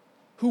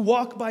 who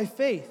walk by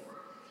faith.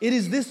 It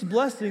is this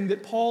blessing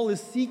that Paul is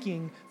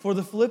seeking for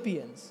the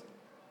Philippians.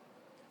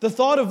 The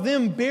thought of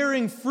them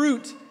bearing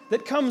fruit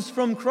that comes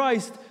from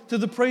Christ to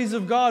the praise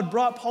of God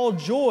brought Paul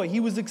joy. He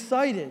was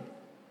excited,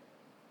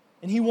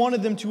 and he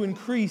wanted them to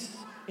increase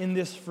in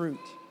this fruit.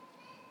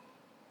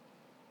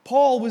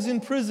 Paul was in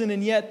prison,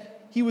 and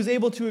yet he was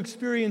able to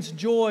experience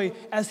joy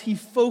as he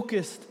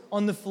focused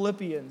on the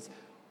Philippians,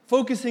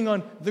 focusing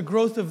on the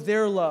growth of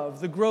their love,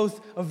 the growth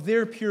of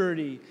their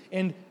purity,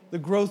 and the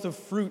growth of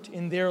fruit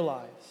in their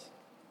lives.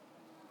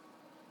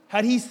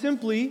 Had he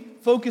simply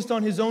focused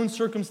on his own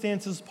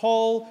circumstances,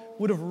 Paul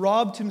would have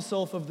robbed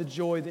himself of the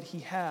joy that he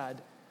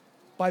had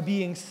by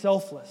being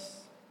selfless.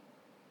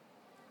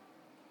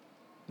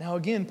 Now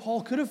again,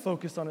 Paul could have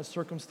focused on his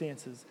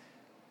circumstances.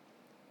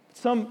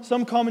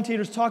 Some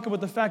commentators talk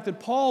about the fact that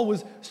Paul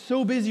was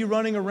so busy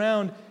running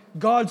around,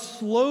 God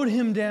slowed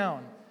him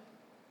down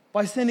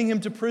by sending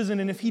him to prison.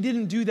 And if he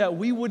didn't do that,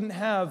 we wouldn't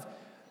have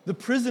the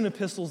prison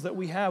epistles that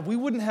we have. We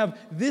wouldn't have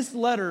this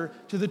letter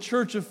to the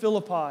church of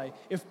Philippi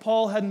if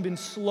Paul hadn't been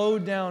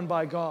slowed down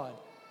by God.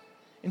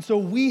 And so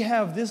we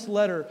have this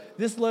letter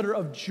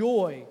of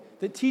joy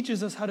that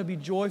teaches us how to be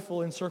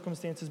joyful in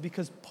circumstances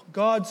because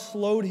God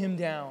slowed him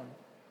down.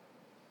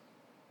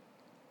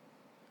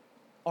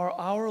 Are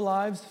our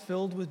lives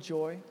filled with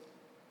joy?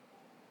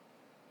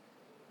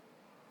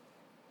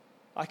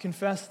 I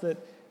confess that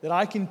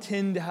I can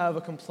tend to have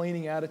a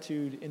complaining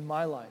attitude in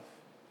my life.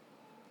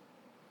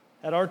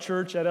 At our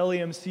church, at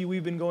LAMC,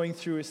 we've been going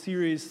through a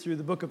series through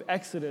the book of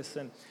Exodus.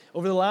 And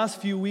over the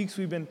last few weeks,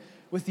 we've been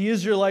with the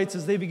Israelites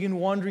as they begin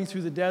wandering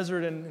through the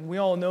desert. And we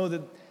all know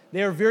that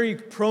they are very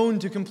prone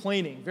to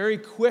complaining, very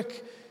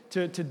quick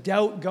to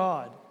doubt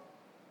God.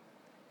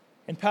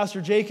 And Pastor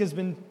Jake has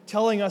been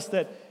telling us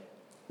that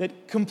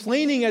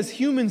complaining as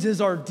humans is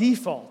our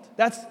default.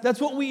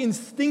 That's what we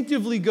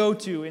instinctively go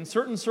to in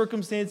certain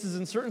circumstances,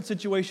 in certain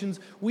situations.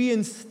 We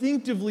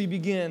instinctively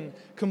begin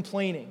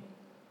complaining.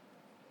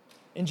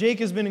 And Jake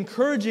has been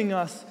encouraging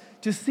us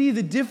to see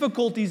the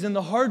difficulties and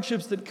the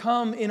hardships that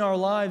come in our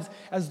lives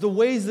as the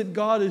ways that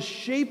God is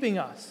shaping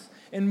us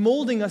and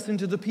molding us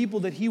into the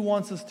people that He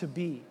wants us to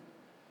be.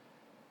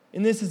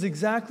 And this is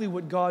exactly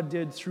what God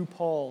did through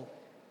Paul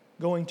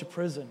going to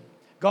prison.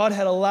 God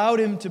had allowed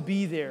him to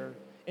be there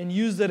and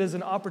used that as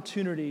an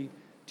opportunity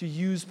to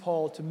use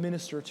Paul to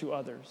minister to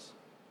others.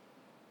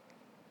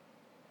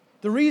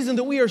 The reason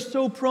that we are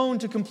so prone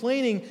to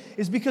complaining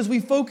is because we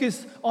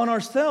focus on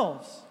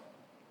ourselves.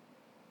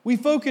 We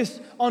focus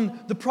on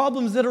the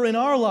problems that are in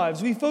our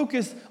lives. We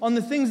focus on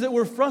the things that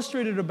we're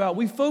frustrated about.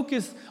 We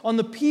focus on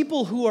the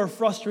people who are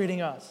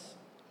frustrating us.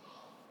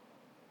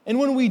 And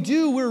when we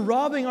do, we're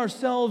robbing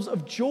ourselves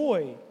of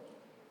joy.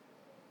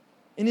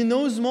 And in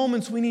those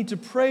moments, we need to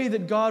pray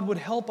that God would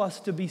help us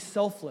to be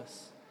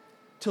selfless,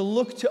 to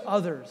look to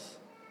others,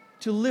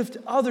 to lift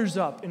others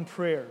up in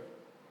prayer.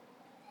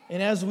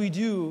 And as we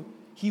do,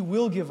 He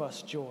will give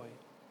us joy.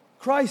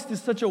 Christ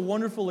is such a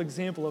wonderful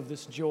example of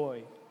this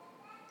joy.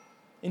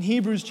 In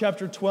Hebrews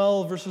chapter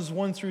 12, verses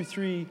 1 through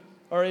 3,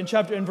 or in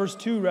verse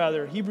 2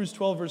 rather, Hebrews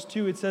 12, verse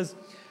 2, it says,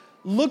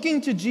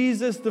 "Looking to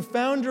Jesus, the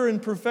founder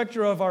and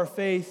perfecter of our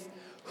faith,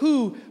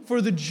 who,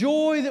 for the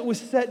joy that was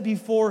set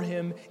before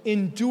Him,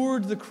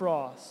 endured the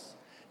cross,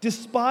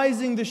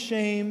 despising the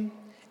shame,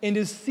 and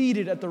is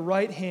seated at the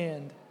right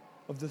hand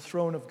of the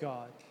throne of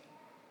God."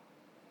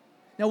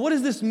 Now, what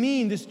does this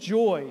mean, this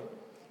joy?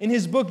 In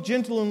his book,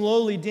 Gentle and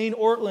Lowly, Dane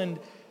Ortland,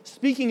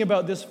 speaking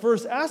about this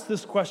verse, asked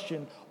this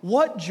question: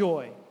 what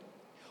joy?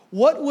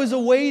 What was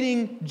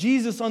awaiting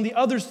Jesus on the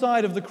other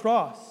side of the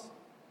cross?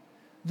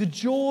 The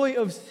joy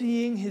of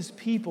seeing His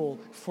people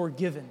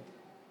forgiven.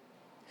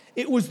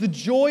 It was the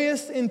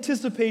joyous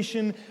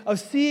anticipation of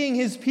seeing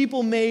His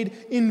people made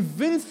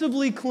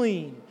invincibly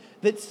clean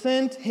that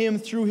sent Him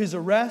through His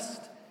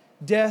arrest,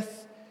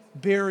 death,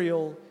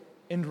 burial,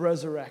 and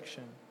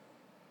resurrection.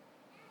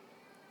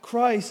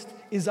 Christ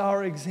is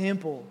our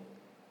example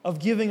of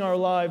giving our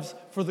lives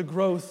for the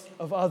growth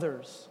of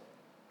others.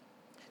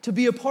 To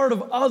be a part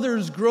of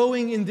others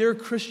growing in their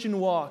Christian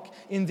walk,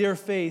 in their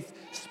faith,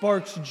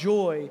 sparks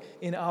joy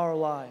in our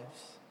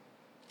lives.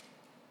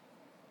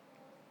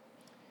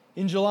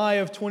 In July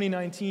of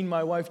 2019,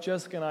 my wife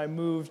Jessica and I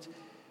moved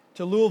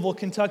to Louisville,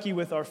 Kentucky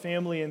with our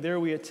family, and there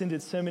we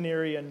attended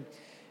seminary. And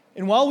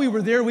while we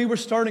were there, we were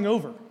starting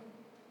over.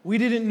 We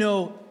didn't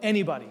know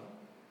anybody.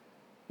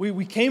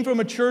 We came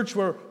from a church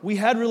where we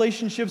had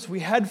relationships,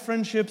 we had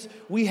friendships,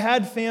 we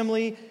had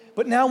family,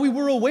 but now we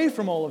were away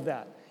from all of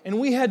that. And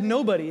we had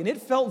nobody, and it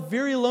felt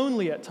very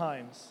lonely at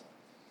times.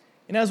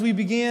 And as we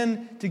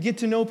began to get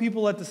to know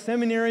people at the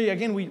seminary,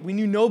 again, we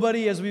knew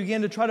nobody. As we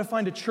began to try to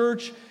find a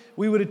church,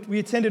 we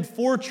attended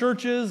 4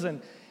 churches,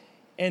 and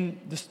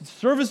the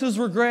services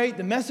were great,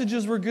 the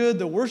messages were good,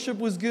 the worship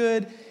was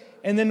good,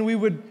 and then we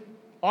would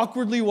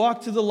awkwardly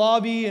walk to the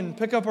lobby and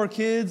pick up our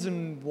kids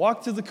and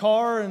walk to the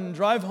car and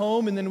drive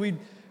home, and then we'd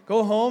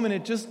go home, and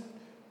it just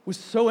was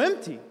so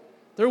empty.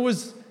 There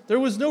was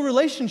no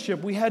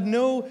relationship. We had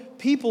no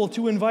people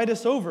to invite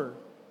us over.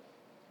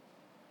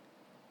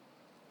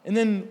 And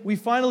then we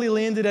finally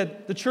landed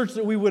at the church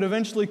that we would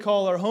eventually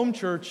call our home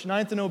church,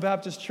 Ninth and O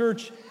Baptist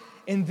Church,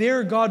 and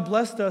there God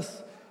blessed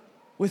us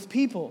with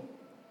people.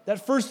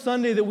 That first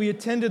Sunday that we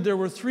attended, there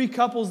were 3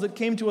 couples that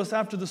came to us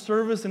after the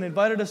service and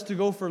invited us to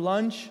go for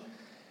lunch.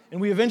 And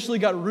we eventually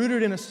got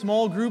rooted in a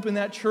small group in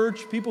that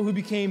church, people who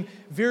became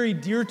very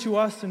dear to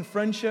us in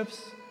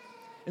friendships.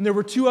 And there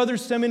were 2 other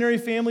seminary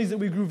families that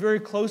we grew very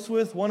close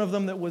with, one of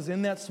them that was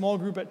in that small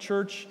group at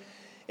church.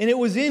 And it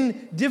was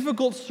in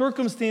difficult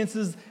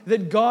circumstances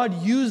that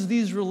God used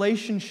these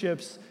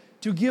relationships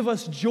to give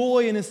us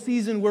joy in a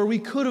season where we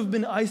could have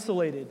been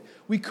isolated.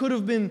 We could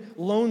have been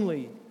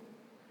lonely.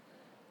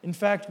 In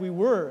fact, we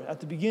were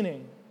at the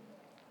beginning.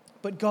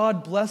 But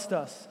God blessed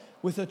us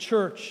with a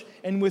church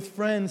and with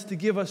friends to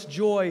give us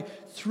joy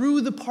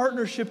through the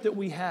partnership that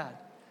we had.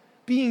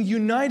 Being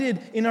united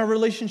in our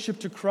relationship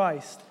to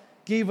Christ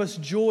gave us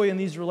joy in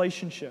these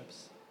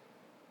relationships.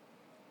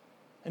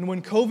 And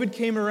when COVID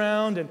came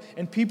around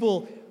and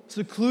people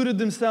secluded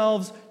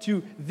themselves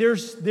to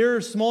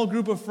their small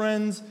group of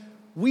friends,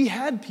 we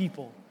had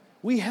people.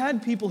 We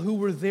had people who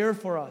were there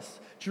for us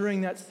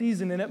during that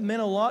season, and it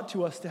meant a lot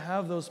to us to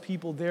have those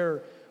people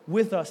there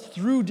with us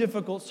through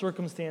difficult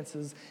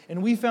circumstances,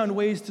 and we found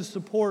ways to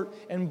support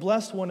and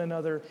bless one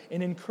another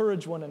and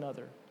encourage one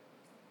another.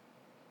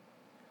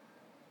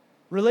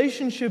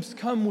 Relationships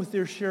come with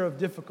their share of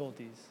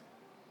difficulties,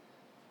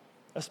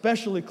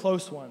 especially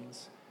close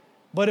ones.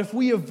 But if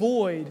we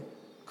avoid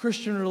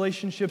Christian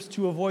relationships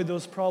to avoid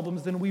those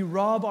problems, then we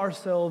rob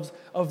ourselves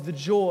of the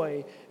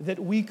joy that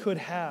we could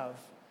have,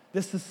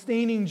 the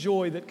sustaining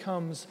joy that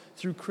comes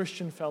through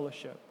Christian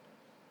fellowship.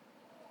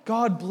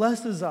 God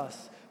blesses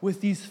us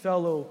with these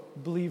fellow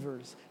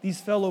believers, these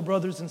fellow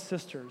brothers and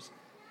sisters.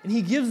 And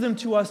He gives them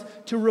to us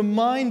to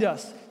remind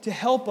us, to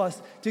help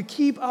us, to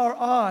keep our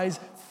eyes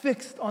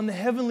fixed on the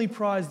heavenly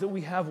prize that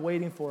we have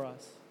waiting for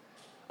us.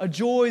 A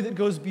joy that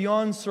goes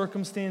beyond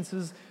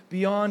circumstances,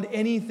 beyond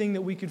anything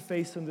that we could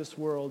face in this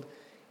world.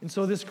 And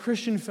so this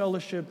Christian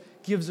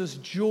fellowship gives us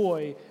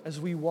joy as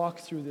we walk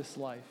through this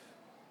life.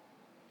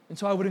 And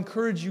so I would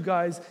encourage you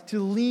guys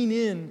to lean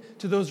in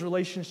to those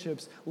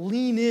relationships.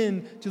 Lean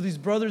in to these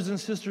brothers and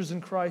sisters in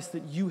Christ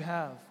that you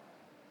have.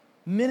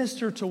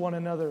 Minister to one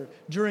another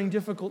during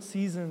difficult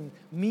seasons.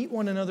 Meet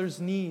one another's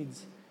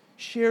needs.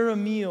 Share a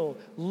meal.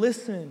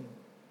 Listen.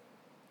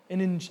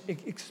 And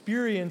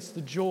experience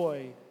the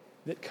joy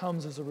that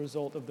comes as a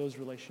result of those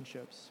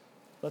relationships.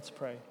 Let's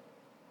pray.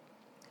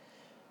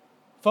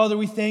 Father,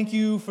 we thank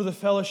you for the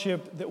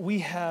fellowship that we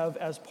have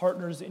as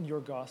partners in your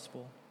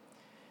gospel.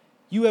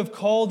 You have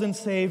called and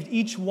saved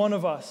each one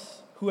of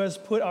us who has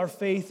put our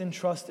faith and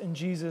trust in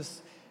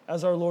Jesus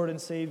as our Lord and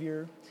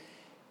Savior.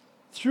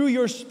 Through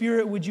your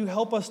Spirit, would you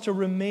help us to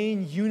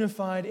remain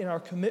unified in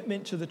our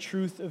commitment to the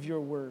truth of your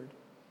word?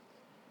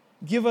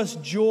 Give us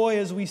joy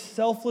as we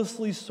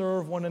selflessly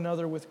serve one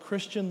another with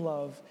Christian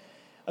love,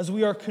 as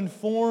we are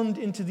conformed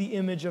into the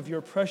image of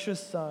your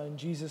precious Son,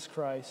 Jesus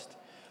Christ,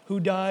 who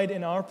died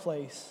in our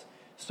place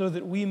so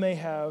that we may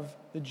have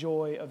the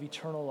joy of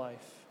eternal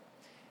life.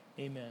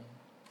 Amen.